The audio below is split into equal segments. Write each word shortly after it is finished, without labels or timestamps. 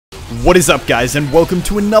What is up, guys, and welcome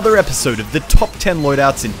to another episode of the top 10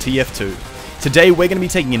 loadouts in TF2. Today we're going to be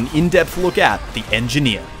taking an in-depth look at the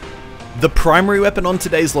Engineer. The primary weapon on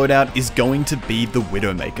today's loadout is going to be the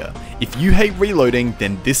Widowmaker. If you hate reloading,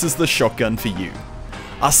 then this is the shotgun for you.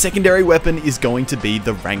 Our secondary weapon is going to be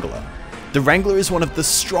the Wrangler. The Wrangler is one of the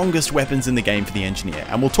strongest weapons in the game for the Engineer,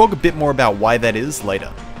 and we'll talk a bit more about why that is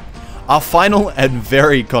later. Our final and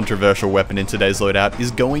very controversial weapon in today's loadout is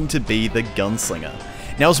going to be the Gunslinger.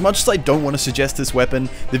 Now, as much as I don't want to suggest this weapon,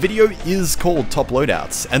 the video is called Top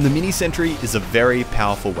Loadouts, and the Mini Sentry is a very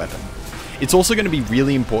powerful weapon. It's also going to be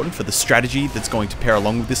really important for the strategy that's going to pair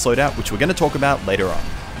along with this loadout, which we're going to talk about later on.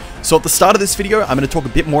 So at the start of this video, I'm going to talk a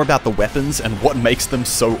bit more about the weapons and what makes them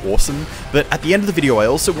so awesome, but at the end of the video I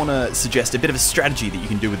also want to suggest a bit of a strategy that you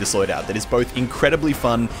can do with this loadout that is both incredibly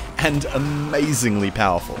fun and amazingly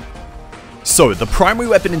powerful. So, the primary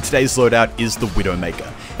weapon in today's loadout is the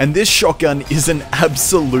Widowmaker, and this shotgun is an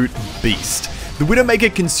absolute beast. The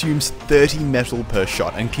Widowmaker consumes 30 metal per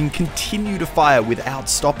shot and can continue to fire without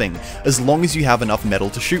stopping as long as you have enough metal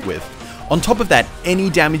to shoot with. On top of that, any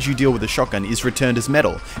damage you deal with a shotgun is returned as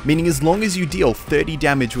metal, meaning as long as you deal 30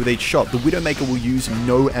 damage with each shot, the Widowmaker will use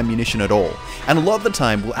no ammunition at all, and a lot of the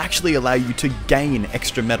time will actually allow you to gain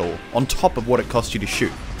extra metal on top of what it costs you to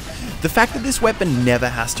shoot. The fact that this weapon never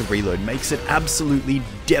has to reload makes it absolutely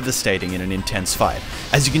devastating in an intense fight,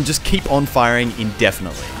 as you can just keep on firing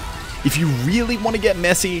indefinitely. If you really want to get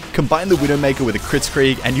messy, combine the Widowmaker with a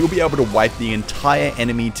Kritzkrieg and you'll be able to wipe the entire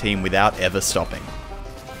enemy team without ever stopping.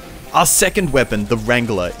 Our second weapon, the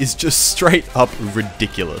Wrangler, is just straight up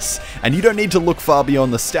ridiculous, and you don't need to look far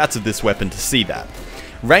beyond the stats of this weapon to see that.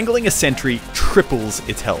 Wrangling a sentry triples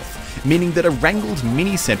its health, meaning that a wrangled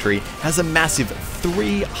mini sentry has a massive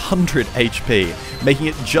 300 HP, making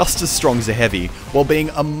it just as strong as a heavy, while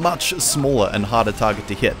being a much smaller and harder target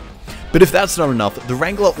to hit. But if that's not enough, the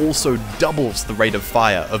Wrangler also doubles the rate of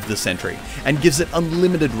fire of the sentry, and gives it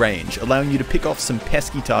unlimited range, allowing you to pick off some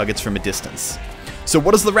pesky targets from a distance. So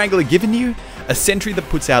what has the Wrangler given you? A sentry that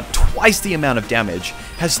puts out twice the amount of damage,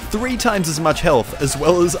 has 3 times as much health, as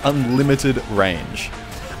well as unlimited range.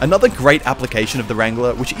 Another great application of the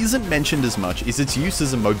Wrangler, which isn't mentioned as much, is its use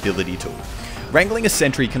as a mobility tool. Wrangling a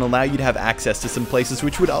sentry can allow you to have access to some places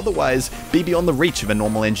which would otherwise be beyond the reach of a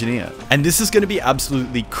normal engineer. And this is going to be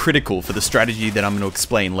absolutely critical for the strategy that I'm going to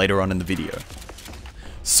explain later on in the video.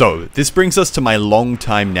 So, this brings us to my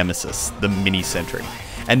long-time nemesis, the Mini Sentry.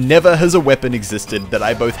 And never has a weapon existed that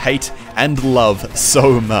I both hate and love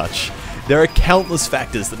so much. There are countless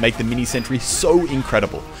factors that make the Mini Sentry so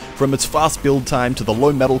incredible, from its fast build time to the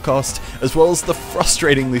low metal cost, as well as the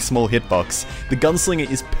frustratingly small hitbox. The Gunslinger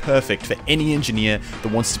is perfect for any engineer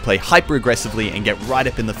that wants to play hyper aggressively and get right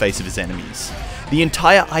up in the face of his enemies. The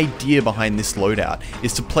entire idea behind this loadout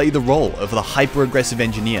is to play the role of the hyper aggressive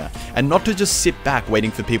engineer, and not to just sit back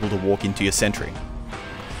waiting for people to walk into your sentry.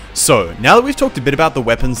 So, now that we've talked a bit about the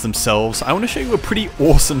weapons themselves, I want to show you a pretty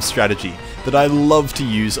awesome strategy that I love to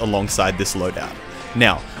use alongside this loadout.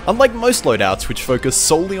 Now, unlike most loadouts which focus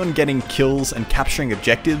solely on getting kills and capturing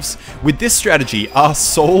objectives, with this strategy our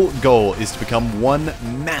sole goal is to become one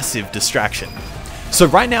massive distraction. So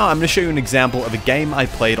right now I'm going to show you an example of a game I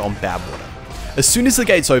played on Badwater. As soon as the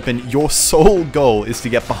gates open, your sole goal is to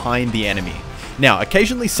get behind the enemy. Now,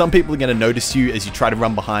 occasionally some people are going to notice you as you try to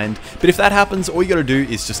run behind, but if that happens, all you got to do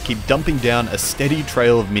is just keep dumping down a steady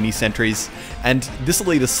trail of mini sentries, and this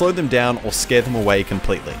will either slow them down or scare them away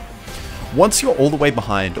completely. Once you're all the way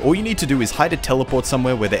behind, all you need to do is hide a teleport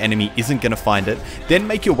somewhere where the enemy isn't going to find it, then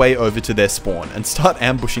make your way over to their spawn and start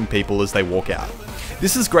ambushing people as they walk out.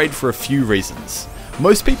 This is great for a few reasons.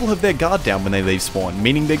 Most people have their guard down when they leave spawn,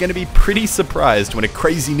 meaning they're going to be pretty surprised when a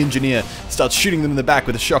crazy ninja starts shooting them in the back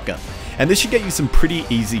with a shotgun, and this should get you some pretty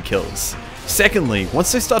easy kills. Secondly,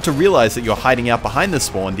 once they start to realize that you're hiding out behind the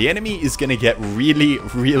spawn, the enemy is going to get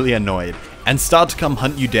really annoyed and start to come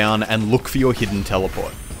hunt you down and look for your hidden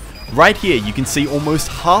teleport. Right here you can see almost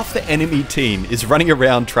half the enemy team is running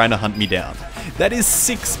around trying to hunt me down. That is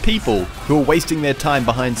 6 people who are wasting their time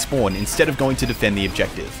behind spawn instead of going to defend the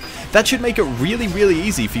objective. That should make it really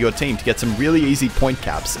easy for your team to get some really easy point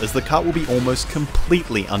caps, as the cart will be almost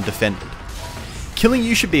completely undefended. Killing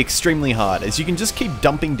you should be extremely hard, as you can just keep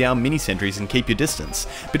dumping down mini sentries and keep your distance,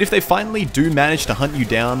 but if they finally do manage to hunt you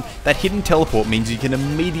down, that hidden teleport means you can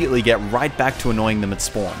immediately get right back to annoying them at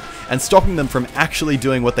spawn, and stopping them from actually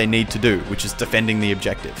doing what they need to do, which is defending the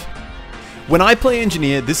objective. When I play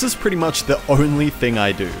Engineer, this is pretty much the only thing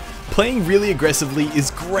I do. Playing really aggressively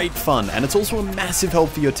is great fun, and it's also a massive help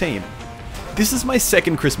for your team. This is my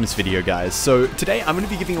second Christmas video, guys, so today I'm going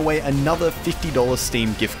to be giving away another $50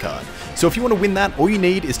 Steam gift card. So if you want to win that, all you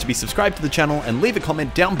need is to be subscribed to the channel and leave a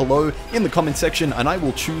comment down below in the comment section, and I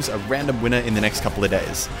will choose a random winner in the next couple of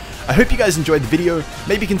days. I hope you guys enjoyed the video.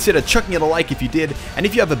 Maybe consider chucking it a like if you did, and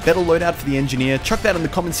if you have a better loadout for the engineer, chuck that in the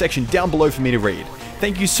comment section down below for me to read.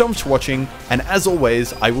 Thank you so much for watching, and as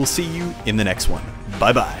always, I will see you in the next one.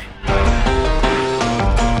 Bye bye.